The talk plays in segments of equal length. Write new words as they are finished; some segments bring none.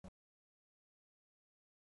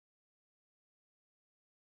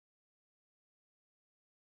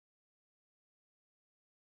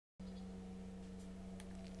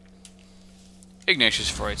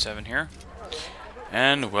Ignatius487 here,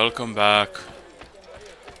 and welcome back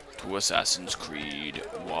to Assassin's Creed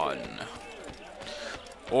 1.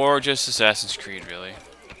 Or just Assassin's Creed, really,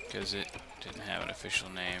 because it didn't have an official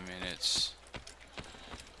name, and it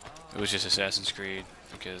was just Assassin's Creed,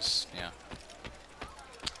 because, yeah.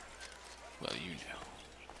 Well, you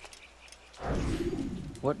know.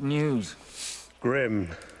 What news? Grim.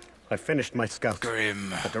 I finished my scout.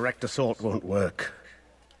 Grim. The direct assault won't work.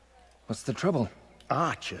 What's the trouble?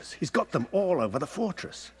 Archers. He's got them all over the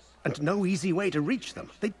fortress. And no easy way to reach them.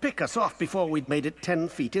 They'd pick us off before we'd made it 10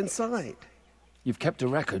 feet inside. You've kept a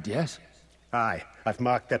record, yes? Aye. I've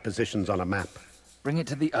marked their positions on a map. Bring it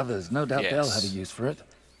to the others. No doubt they'll have a use for it.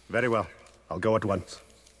 Very well. I'll go at once.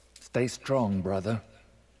 Stay strong, brother.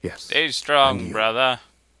 Yes. Stay strong, brother.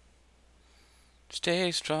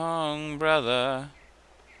 Stay strong, brother.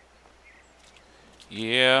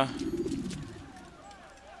 Yeah.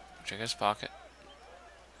 Check his pocket.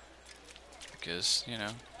 Because, you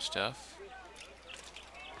know, stuff.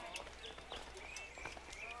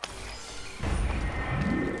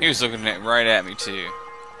 He was looking right at me, too.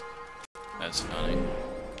 That's funny.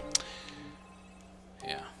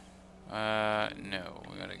 Yeah. No.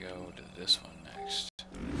 We gotta go to this one next.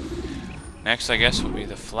 Next, I guess, will be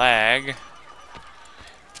the flag.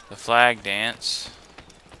 The flag dance.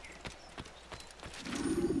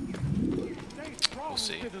 We'll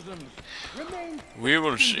see. We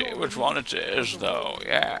will see which one it is, though.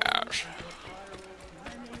 Yes.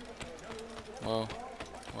 Whoa.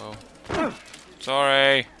 Whoa.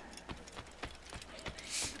 Sorry.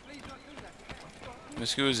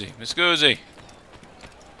 Miss Goozy. Miss Goozy.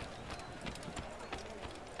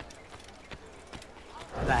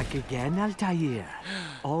 Back again, Altair.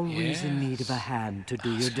 Always in need of a hand to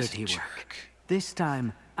do your dirty work. This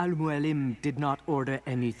time, Al-Mualim did not order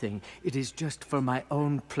anything. It is just for my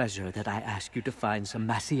own pleasure that I ask you to find some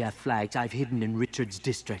Masyaf flags I've hidden in Richard's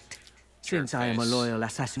district. Since I am a loyal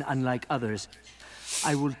assassin unlike others,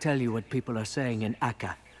 I will tell you what people are saying in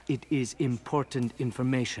Akka. It is important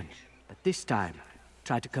information. But this time,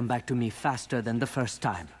 try to come back to me faster than the first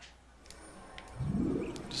time.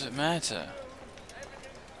 Does it matter?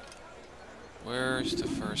 Where's the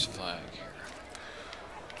first flag here?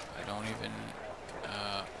 I don't even...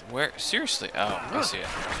 where? Seriously? Oh, I see it.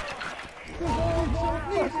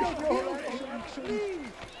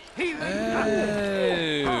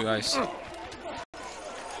 Oh, I see.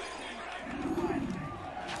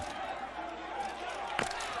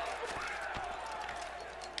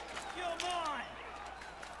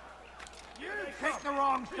 Picked the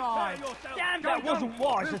wrong side. Damn, that wasn't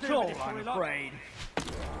wise at all, I'm afraid.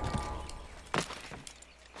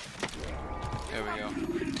 There we go.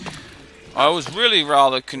 I was really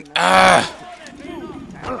rather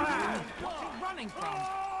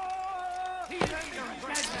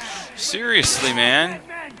Seriously, man.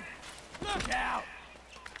 Look out!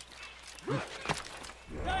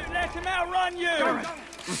 Don't let him outrun you!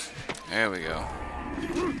 There we go.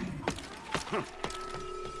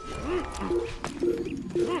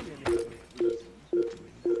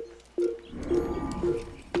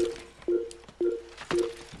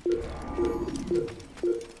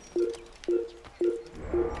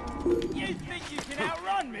 You think you can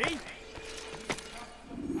outrun me?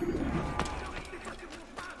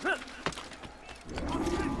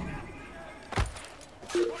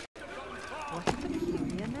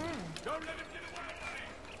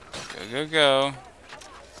 Go, go, go.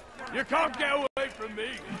 You can't get away from me.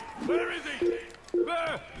 Where is he?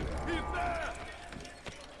 There! He's there!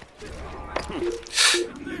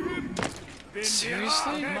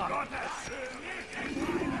 Seriously? There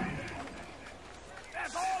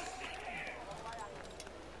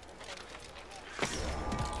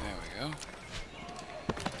we go.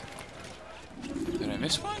 Did I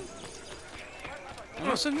miss one? I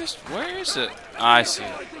must have missed. Where is it? I see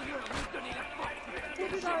it.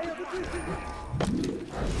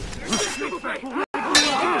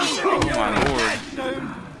 Oh my lord.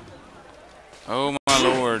 Oh my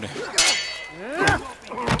lord.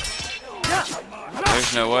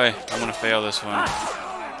 There's no way. I'm gonna fail this one.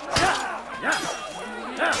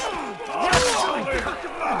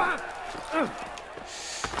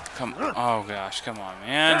 Come on. Oh gosh, come on,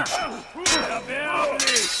 man.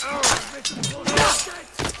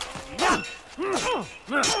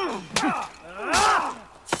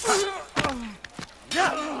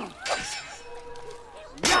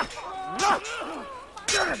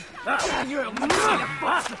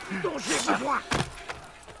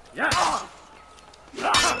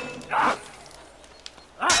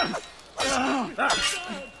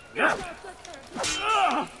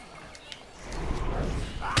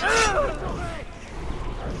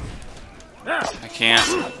 I can't.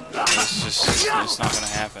 It's not gonna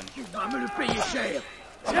happen.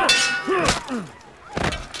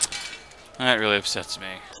 That really upsets me.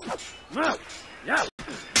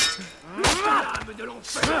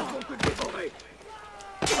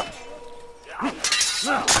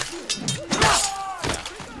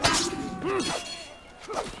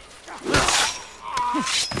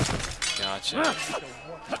 Gotcha.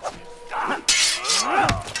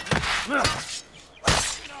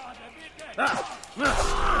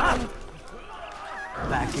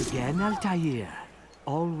 Back again, Altair.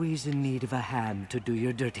 Always in need of a hand to do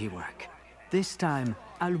your dirty work. This time,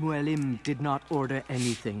 Al-Mualim did not order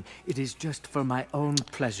anything. It is just for my own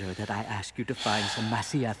pleasure that I ask you to find some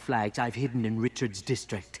Masyaf flags I've hidden in Richard's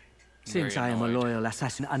district. Since I am a loyal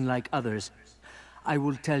assassin unlike others, I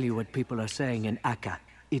will tell you what people are saying in Akka.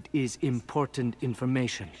 It is important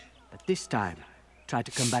information. But this time, try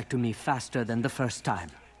to come back to me faster than the first time.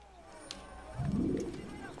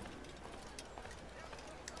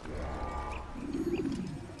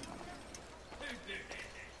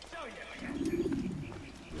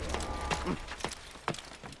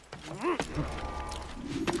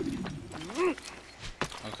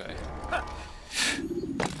 Okay.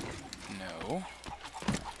 No.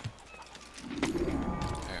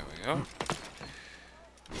 There we go.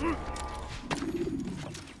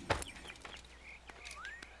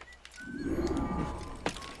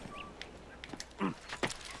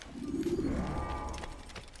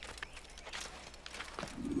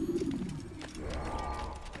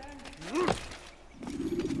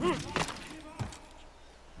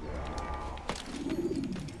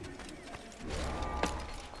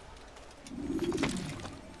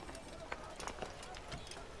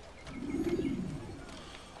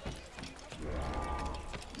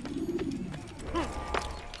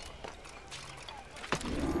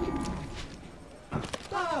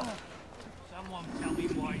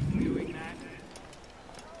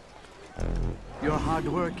 Your hard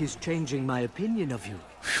work is changing my opinion of you.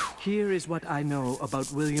 Here is what I know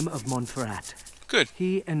about William of Montferrat. Good.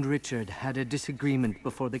 He and Richard had a disagreement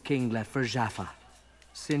before the king left for Jaffa.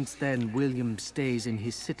 Since then, William stays in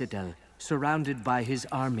his citadel, surrounded by his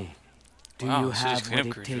army. Do Wow, you so his have what clamp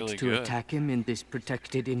it crew's takes really to good. attack him in this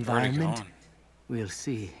protected Already environment? gone. We'll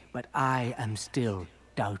see, but I am still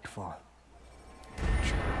doubtful.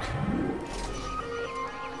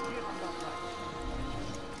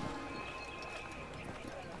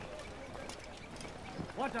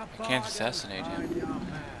 I can't assassinate him.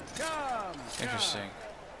 Interesting.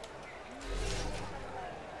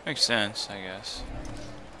 Makes sense, I guess.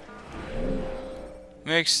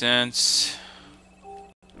 Makes sense.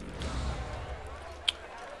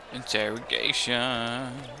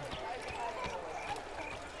 Interrogation.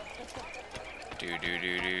 Do do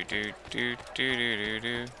do do do do do do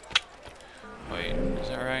do. Wait, is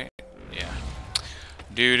that right? Yeah.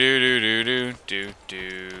 Do do do do do do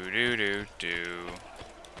do do do do.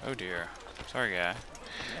 Oh dear. Sorry, guy.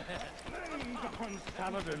 Upon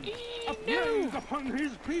Saladin, avenge upon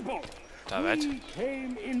his people. Stop it. He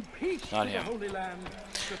came in peace Not to him. the Holy Land.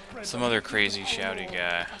 to spread Some the other crazy shouty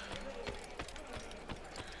guy.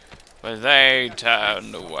 But they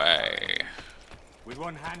turned away. With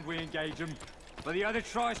one hand we engage him, but the other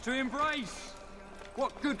tries to embrace.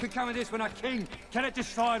 What good could come of this when a king cannot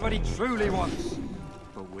decide what he truly wants?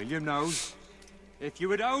 But William knows. If you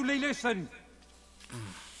would only listen.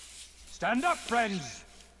 Stand up, friends.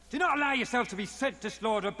 Do not allow yourself to be sent to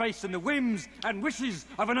slaughter based on the whims and wishes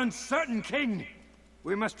of an uncertain king.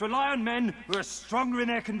 We must rely on men who are stronger in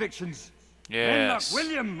their convictions. Men like Yes.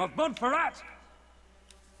 William of Montferrat.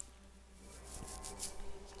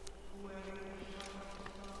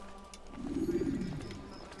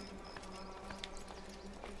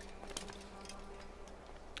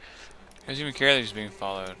 He doesn't even care that he's being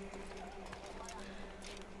followed.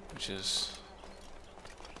 Which is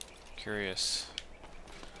curious.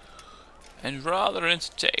 And rather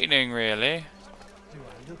entertaining, really.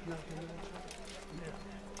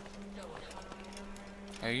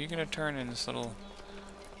 Are you gonna turn in this little...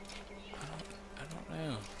 I don't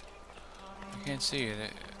know. I can't see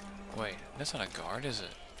it. Wait, that's not a guard, is it?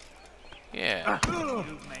 Yeah. You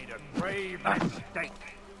made a grave mistake.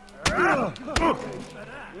 How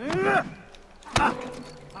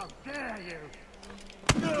dare you?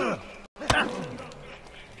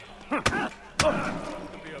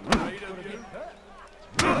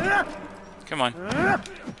 Come on.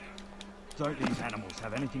 Don't these animals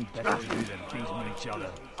have anything better to do than beating each other?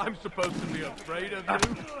 I'm supposed to be afraid of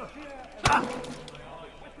you?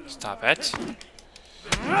 Stop it.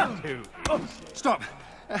 Stop.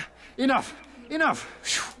 Enough.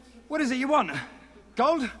 Enough. What is it you want?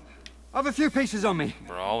 Gold? I've a few pieces on me.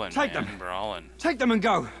 Brawling, Take man. them. Brawling. Take them and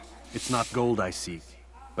go. It's not gold I seek,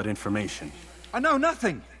 but information. I know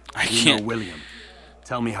nothing. I You can't. know William.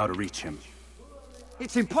 Tell me how to reach him.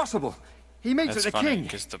 It's impossible. He meets That's with the funny, king.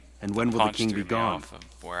 because the And when will the punch king threw be me gone? off of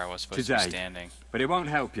where I was supposed to Today. be standing. But it won't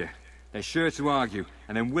help you. They're sure to argue,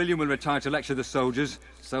 and then William will retire to lecture the soldiers.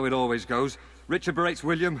 So it always goes. Richard berates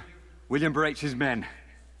William. William berates his men.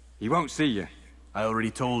 He won't see you. I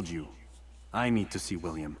already told you. I need to see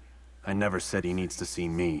William. I never said he needs to see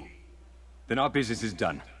me. Then our business is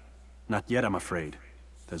done. Not yet, I'm afraid.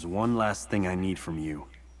 There's one last thing I need from you.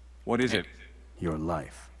 What is it? Your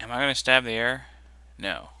life. Am I going to stab the air?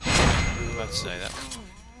 No. I was about to say that.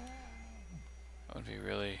 That would be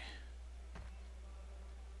really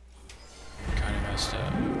kind of messed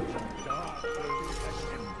up.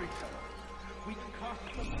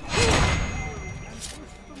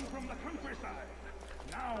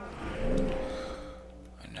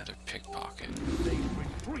 Another pickpocket. They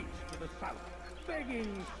retreat to the south,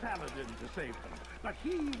 begging Saladin to save them. But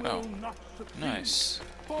he will not succeed. Nice.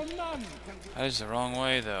 For none can That is the wrong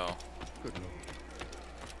way, though.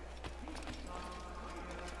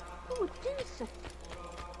 Who would do such?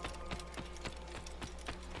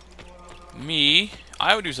 Me?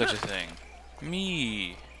 I would do such a thing.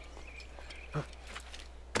 Me.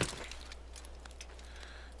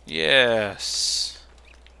 Yes.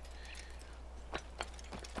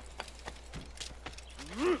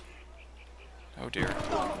 Oh dear.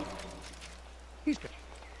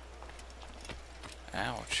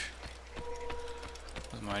 Ouch.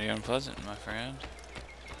 That was mighty unpleasant, my friend.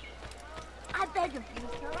 I beg of you,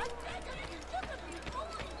 sir. I beg of you. Look at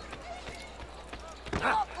me.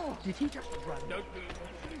 Oh, Did he just run?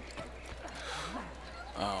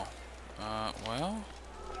 Oh. Well.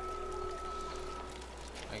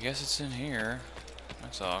 I guess it's in here.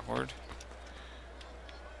 That's awkward.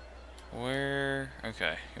 Where?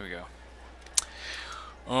 Okay, here we go.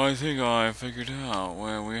 I think I figured out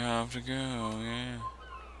where we have to go, yeah.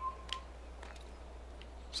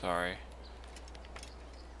 Sorry.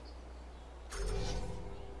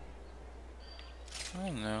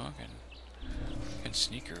 Oh no, I can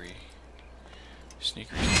sneakery.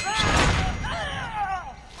 Sneakery.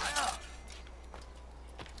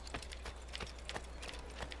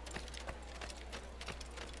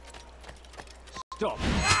 Stop.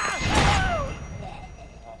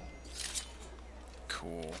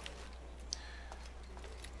 Cool.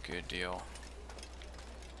 Good deal.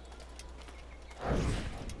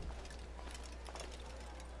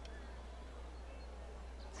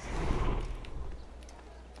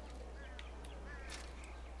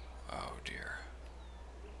 Oh dear.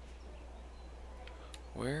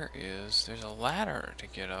 Where is... There's a ladder to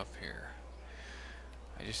get up here.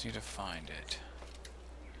 I just need to find it.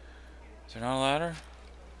 Is there not a ladder?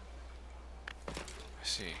 I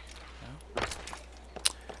see. No?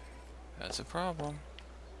 That's a problem.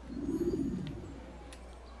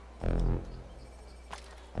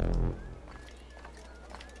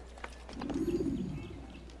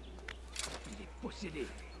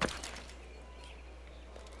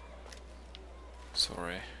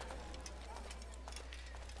 Sorry.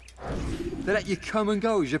 They let you come and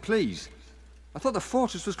go as you please. I thought the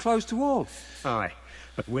fortress was closed to all. Aye,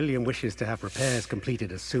 but William wishes to have repairs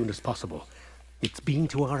completed as soon as possible. It's been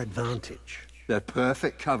to our advantage. They're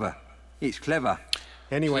perfect cover. It's clever.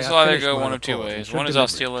 Anyway, This I've will either finished go my one of two report and ways. should One is I'll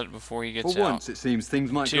deliver it. steal it before he gets For out. once, it seems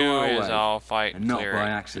things might Two go our is way. I'll fight and and not clear by it,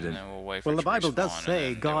 accident. and then we'll wait for Well, the it to Bible does respawn, and say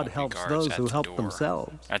then there God won't be helps guards those at who the help door.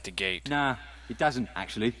 themselves. At the gate. Nah, it doesn't,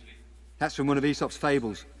 actually. That's from one of Aesop's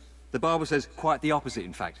fables. The Bible says quite the opposite,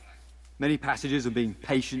 in fact. Many passages of being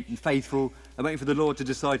patient and faithful and waiting for the Lord to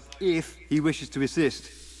decide if he wishes to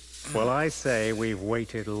assist. Well, I say we've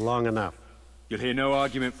waited long enough. You'll hear no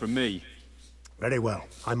argument from me. Very well.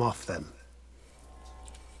 I'm off then.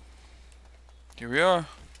 Here we are.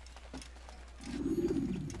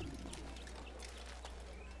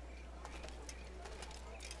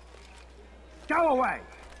 Go away!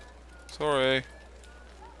 Sorry.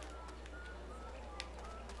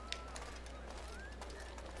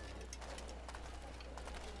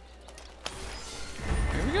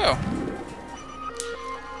 Here we go.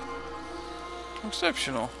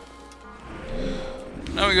 Exceptional.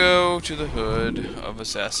 Now we go to the hood of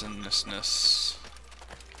assassinousness.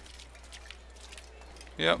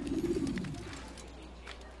 Yep.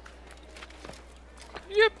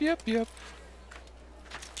 Yep.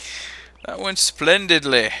 That went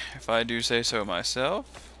splendidly, if I do say so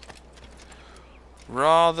myself.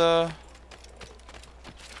 Rather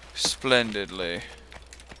splendidly.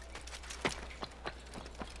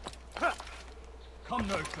 Come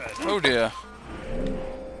no further. Oh dear.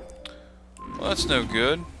 Well, that's no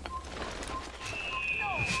good.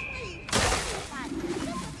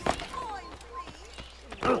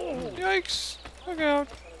 Yikes! Look out!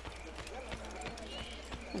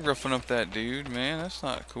 We're roughing up that dude, man. That's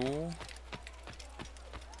not cool.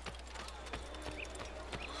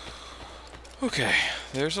 Okay,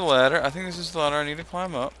 there's a ladder. I think this is the ladder I need to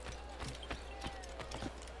climb up.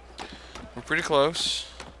 We're pretty close.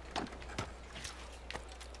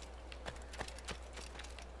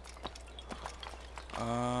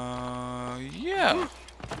 Yeah.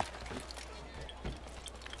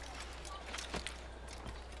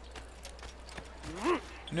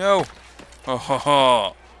 No. Oh, ho,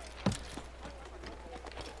 ho.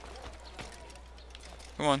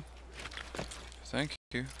 Come on. Thank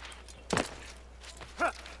you.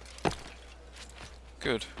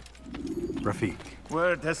 Good. Rafik.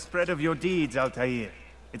 Word has spread of your deeds, Altair.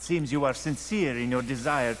 It seems you are sincere in your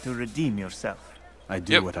desire to redeem yourself. I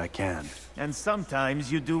do what I can. And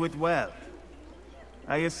sometimes you do it well.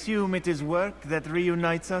 I assume it is work that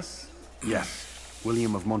reunites us? Yes.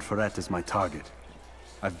 William of Montferrat is my target.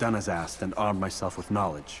 I've done as asked and armed myself with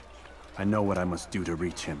knowledge. I know what I must do to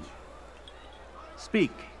reach him.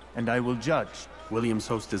 Speak, and I will judge. William's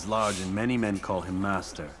host is large and many men call him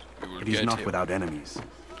master. But he's not without enemies.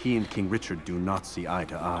 He and King Richard do not see eye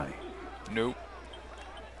to eye. Nope.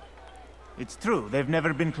 It's true, they've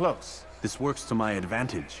never been close. This works to my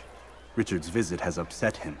advantage. Richard's visit has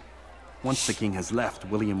upset him. Once the king has left,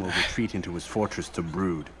 William will retreat into his fortress to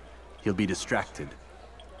brood. He'll be distracted.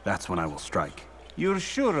 That's when I will strike. You're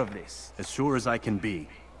sure of this? As sure as I can be.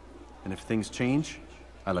 And if things change,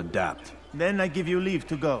 I'll adapt. Then I give you leave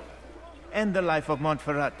to go. End the life of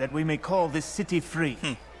Montferrat, that we may call this city free.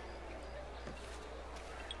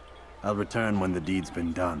 I'll return when the deed's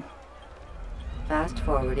been done. Fast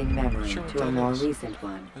forwarding memory to a more recent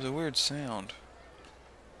one. There's a weird sound.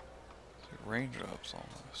 It's like raindrops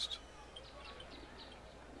almost.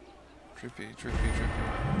 Drippy, drippy,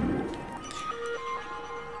 drippy.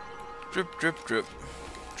 Drip, drip, drip.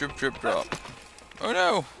 Drip, drip, drop. Oh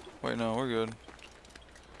no! Wait, no, we're good.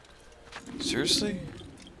 Seriously?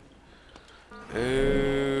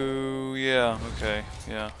 Oh, yeah, okay.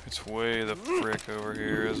 Yeah, it's way the frick over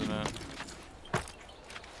here, isn't it?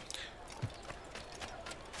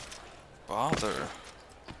 Bother.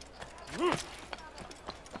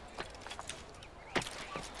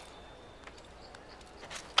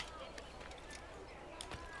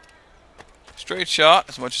 Straight shot,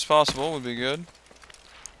 as much as possible, would be good.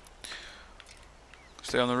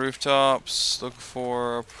 Stay on the rooftops, look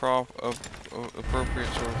for appropriate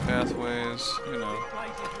sort of pathways, you know.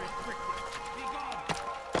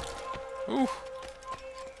 Ooh.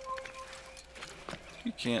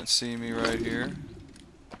 You can't see me right here.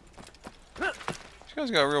 These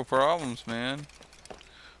guys got real problems, man. I'm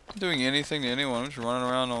not doing anything to anyone, I'm just running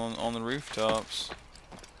around on the rooftops.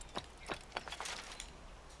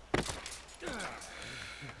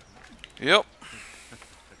 Yep.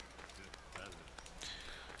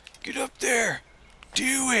 Get up there!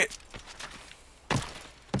 Do it!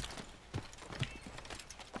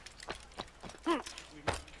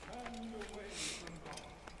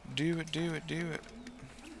 Do it, do it, do it.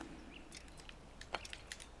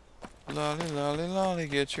 Lolly, lolly, lolly,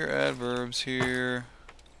 get your adverbs here.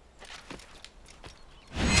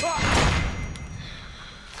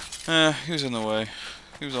 He was in the way.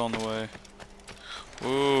 He was on the way.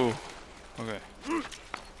 Whoa. Okay.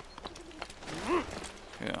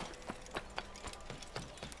 Yeah.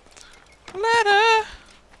 Ladder!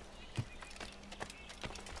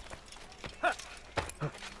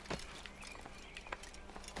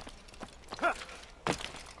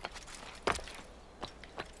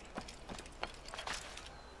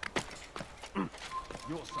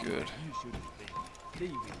 Good. You shouldn't be.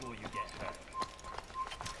 Leave before you get hurt.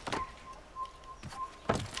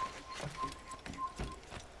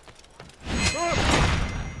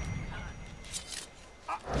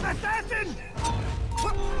 Assassin!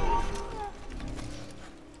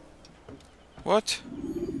 What?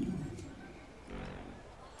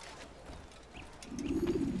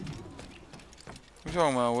 What are you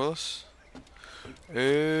talking about, Willis?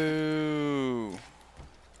 Ooh.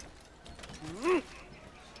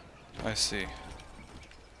 I see.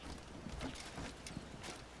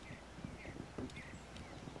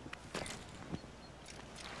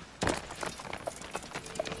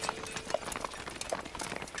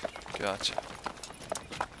 Gotcha.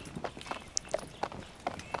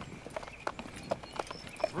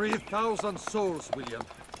 $3,000 souls, William.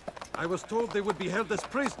 I was told they would be held as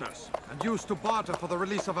prisoners and used to barter for the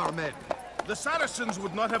release of our men. The Saracens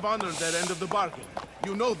would not have honored their end of the bargain.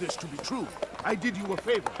 You know this to be true. I did you a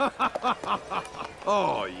favor.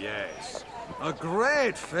 Oh, yes. A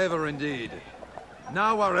great favor indeed.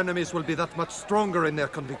 Now our enemies will be that much stronger in their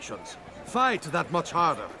convictions. Fight that much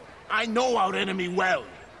harder. I know our enemy well.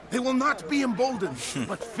 They will not be emboldened,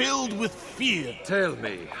 but filled with fear. Tell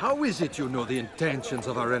me, how is it you know the intentions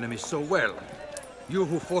of our enemies so well? You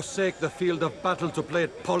who forsake the field of battle to play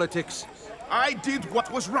at politics? I did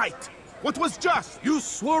what was right, what was just. You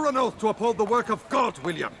swore an oath to uphold the work of God,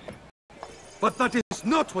 William. But that is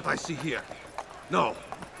not what I see here. No.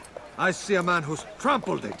 I see a man who's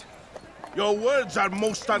trampled it. Your words are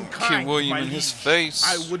most unkind, King William my in his liege. face.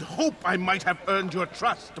 I would hope I might have earned your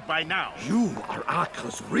trust by now. You are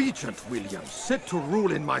Acre's regent, William, set to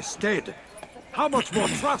rule in my stead. How much more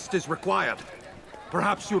trust is required?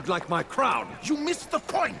 Perhaps you'd like my crown. You missed the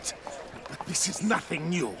point. But this is nothing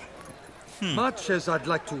new. Much as I'd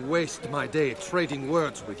like to waste my day trading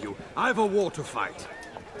words with you, I've a war to fight.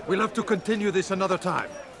 We'll have to continue this another time.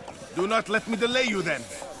 Do not let me delay you then,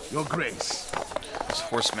 Your Grace. This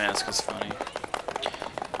horse mask is funny.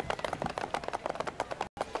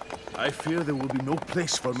 I fear there will be no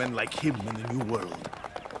place for men like him in the New World.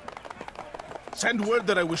 Send word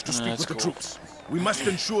that I wish to speak with the troops. We must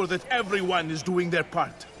ensure that everyone is doing their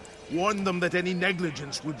part. Warn them that any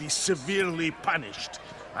negligence will be severely punished.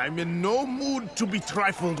 I'm in no mood to be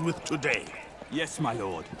trifled with today. Yes, my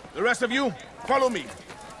lord. The rest of you, follow me.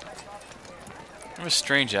 I have a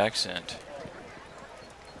strange accent.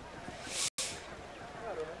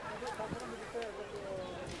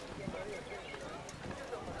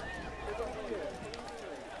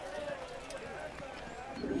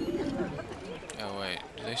 Oh wait,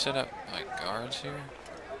 do they set up like guards here?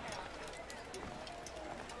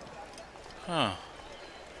 Huh.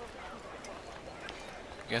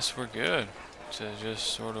 Guess we're good to just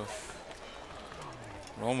sort of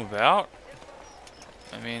roam about.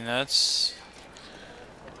 I mean, that's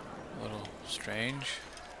a little strange.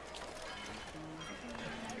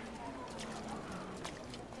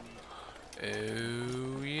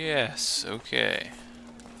 Oh, yes, okay.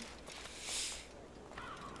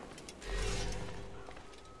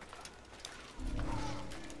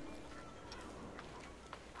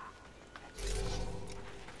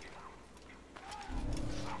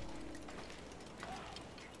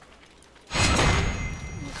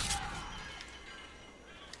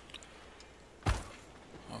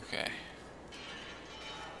 Okay.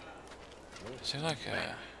 Is there like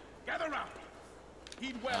a... Gather round.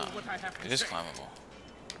 Heed well what I have to It is say. climbable.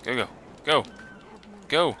 Go, go, go,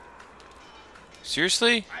 go.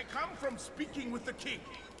 Seriously? I come from speaking with the king,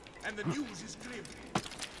 and the news is grim.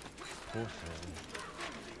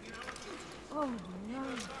 Oh no.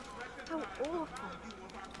 How awful.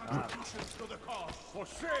 To the cause. For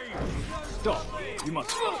shame! Stop. You must.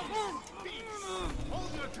 Hold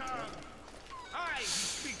your tongue. Aye, he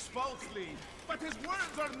speaks falsely, but his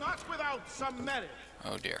words are not without some merit.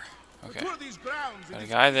 Oh dear. Okay. Before these grounds, Got it a is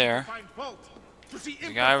guy easy there. to find fault, to see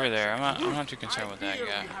There's a guy over there. imperfection. I'm not too concerned with that I fear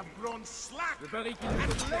guy. we have grown slack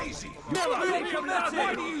and lazy.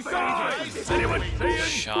 Anyone see it?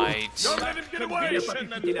 Shite. Don't let him get away.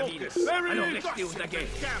 Condition and focus. There he No is. guts in the camp.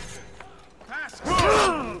 Tasks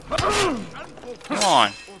Come on.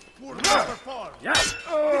 or poorly performed. Yes. I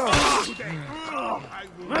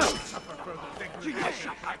will not suffer further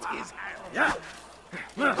degradation at his hands.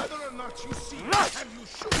 Whether or not you see it and you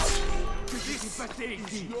shoot, this is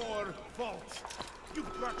your fault. You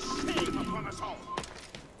brought shame upon us all.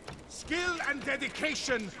 Skill and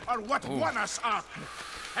dedication are what won us up,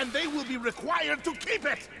 and they will be required to keep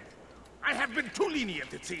it. I have been too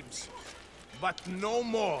lenient, it seems, but no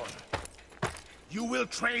more. You will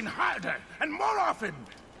train harder and more often.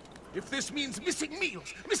 If this means missing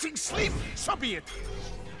meals, missing sleep, so be it.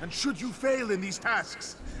 And should you fail in these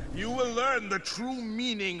tasks, you will learn the true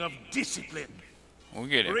meaning of discipline. We'll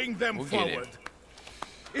get it. Bring them We'll get forward. it.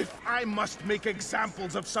 If I must make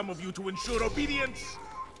examples of some of you to ensure obedience,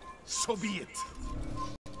 so be it.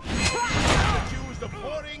 Accused of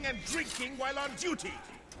whoring and drinking while on duty.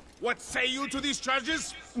 What say you to these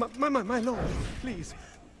charges? My lord, please.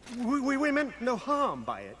 We meant no harm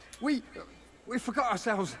by it. We forgot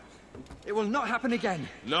ourselves. It will not happen again.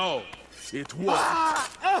 No, it won't.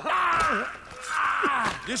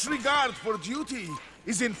 Disregard for duty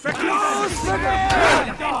is infected.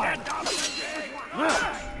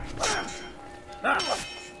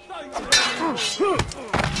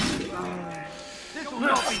 This will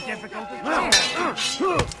not be difficult.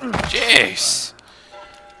 Jeez.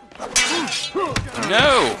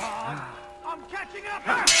 No. I'm catching up.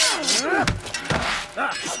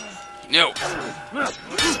 No.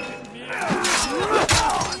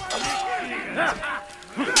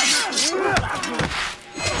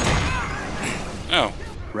 Oh.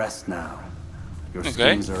 Rest now. Your Okay.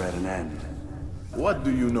 schemes are at an end. What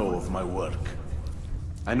do you know of my work?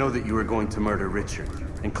 I know that you are going to murder Richard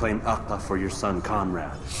and claim Acre for your son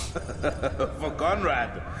Conrad. For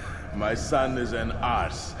Conrad, my son is an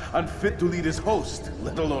arse, unfit to lead his host,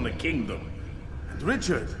 let alone a kingdom. And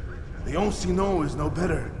Richard, the Ancien is no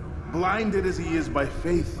better, blinded as he is by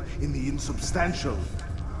faith in the insubstantial.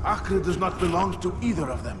 Acre does not belong to either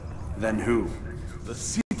of them. Then who? The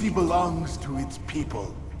city belongs to its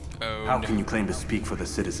people. Oh, How can you claim to speak for the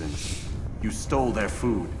citizens? You stole their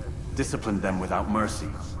food, disciplined them without mercy,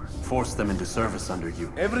 forced them into service under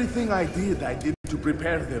you. Everything I did to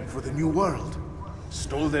prepare them for the new world.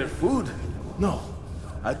 Stole their food? No.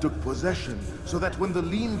 I took possession so that when the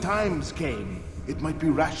lean times came, it might be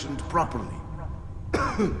rationed properly.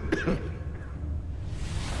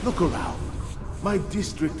 Look around. My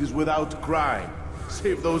district is without crime,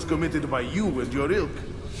 save those committed by you and your ilk.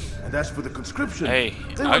 And as for the conscription, hey,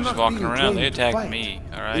 they I were was just not walking being around. They trained to attacked fight. me.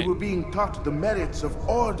 All They right. were being taught the merits of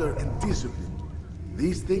order and discipline.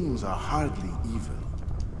 These things are hardly evil.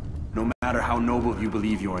 No matter how noble you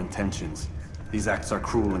believe your intentions, these acts are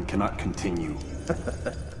cruel and cannot continue.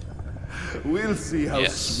 We'll see how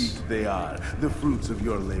Yes. sweet they are, the fruits of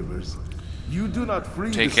your labors. You do not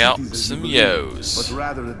free Take the out cities as you some believe, yos. but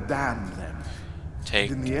rather damn them.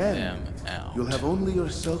 Take In the end, them out. you'll have only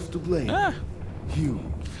yourself to blame. Ah. You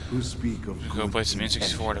who speak of Go play some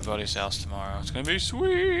N64 at Buddy's house tomorrow. It's gonna be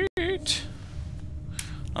sweet.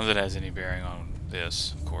 Not that it has any bearing on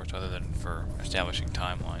this, of course, other than for establishing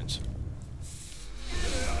timelines.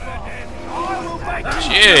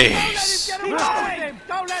 Jeez.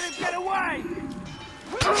 Don't let him get away!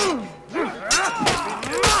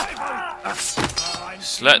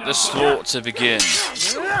 Just let the slaughter begin.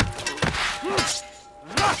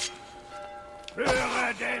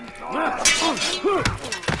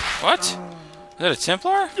 What? Is that a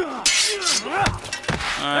Templar?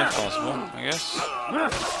 Possible, I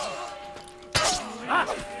guess.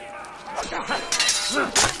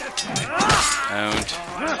 Owned.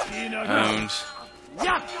 Owned.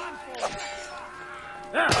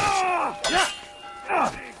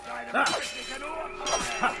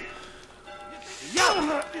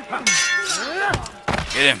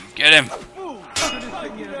 Get him! Get him!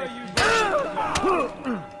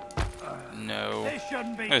 No.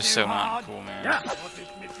 That is so not cool, man.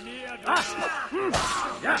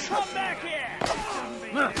 Come back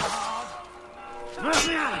here!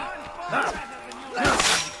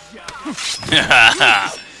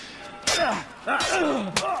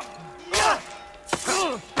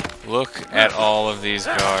 Look at all of these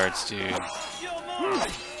guards, dude.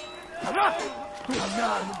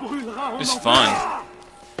 It's fun.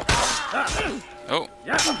 Oh.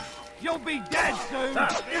 You'll be dead soon!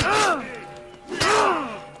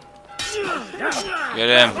 Get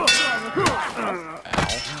him.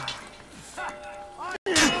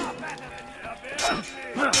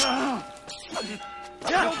 Ow.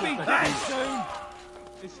 You'll be dead soon!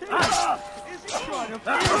 Is he trying to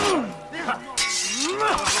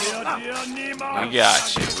We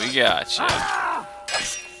got you. We got you.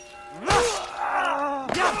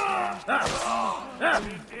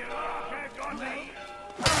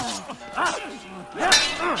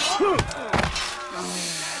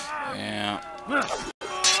 Yeah.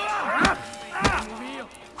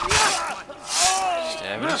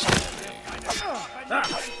 Stabby,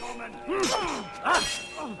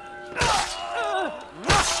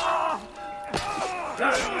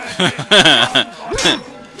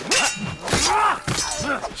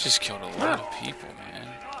 Just killed a lot of people, man.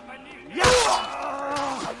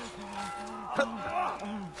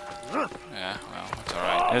 Yeah, well, it's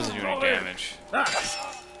alright. It doesn't do any damage.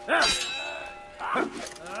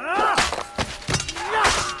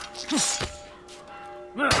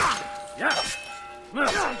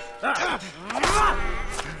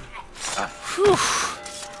 Whew.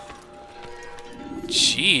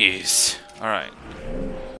 Jeez. Alright.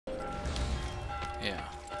 Yeah.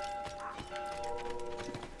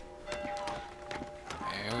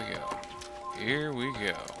 There we go. Here we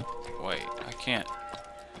go. Wait, I can't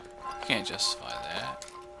justify that.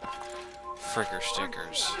 Fricker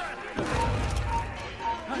stickers.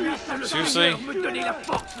 Seriously?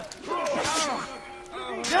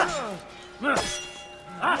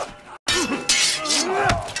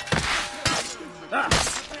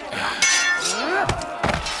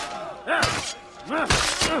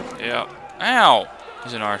 Yeah. Ow!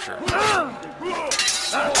 He's an archer. We'll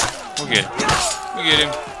get him. We get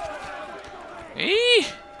him. Eee!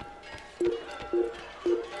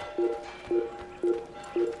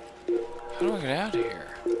 How do I get out of here?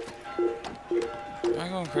 Am I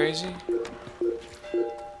going crazy?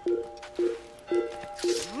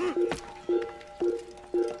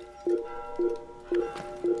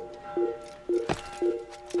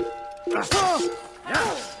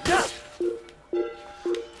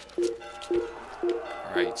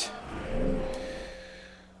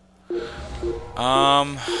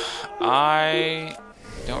 I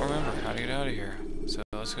don't remember how to get out of here. So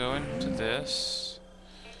let's go into this.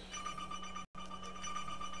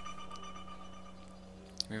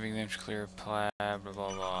 Moving them to clear plat, blah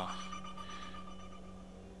blah blah.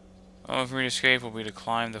 Oh, for me to escape will be to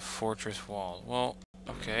climb the fortress wall. Well,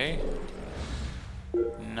 okay.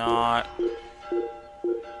 Not...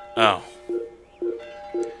 Oh.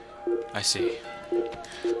 I see.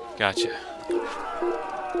 Gotcha.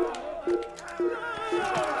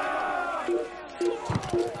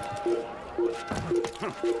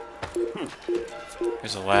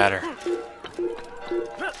 There's a ladder.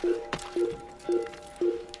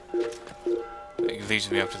 It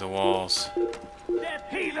leads me up to the walls.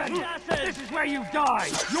 Heathen! This is where you die!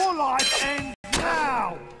 Your life ends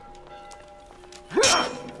now!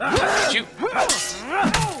 Shoot!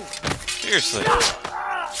 Seriously.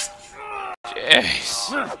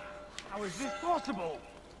 Jeez. How is this possible?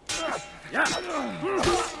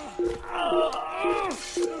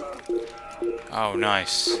 Oh,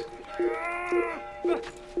 nice.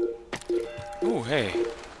 Ooh, hey.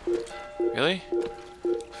 Really?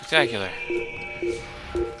 Spectacular.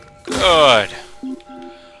 Good.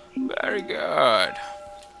 Very good.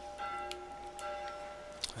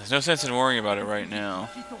 There's no sense in worrying about it right now.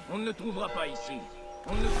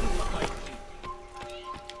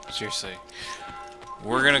 Seriously.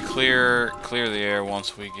 We're gonna clear the air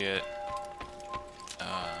once we get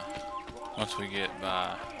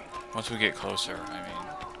closer, I mean.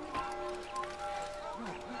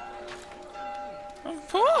 I'm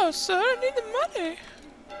poor, sir. I need the money.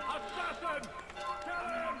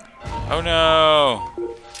 Oh no!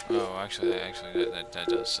 Oh, actually, that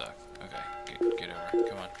does suck. Okay, get over it.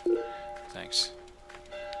 Come on. Thanks.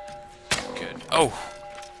 Good. Oh!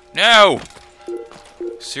 No!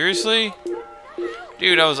 Seriously?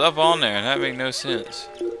 Dude, I was up on there, and that made no sense.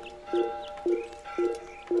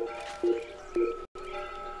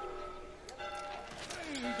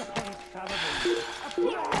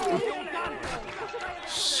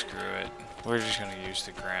 Screw it. We're just gonna use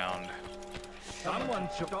the ground. Someone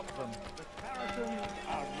should stop them. The Saracens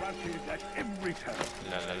are routed at every turn.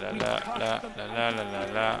 La la la la la la la la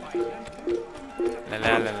la. La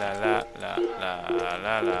la la la la la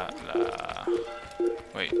la la la.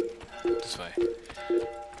 Wait. This way.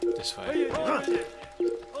 This way.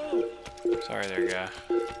 Sorry there, guy.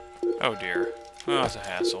 Oh dear. Oh, it's a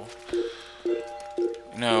hassle.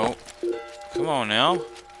 No. Come on now.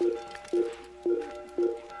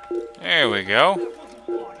 There we go.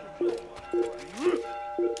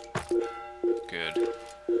 Good.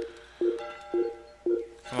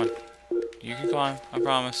 Come on. You can climb, I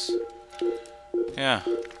promise. Yeah.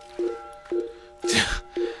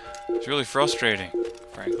 It's really frustrating,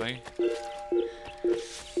 frankly.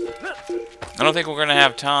 I don't think we're gonna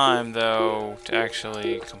have time, though, to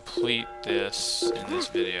actually complete this in this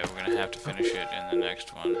video. We're gonna have to finish it in the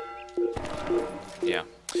next one. Yeah.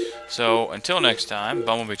 So, until next time,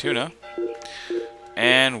 Bumblebee Tuna,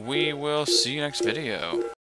 and we will see you next video.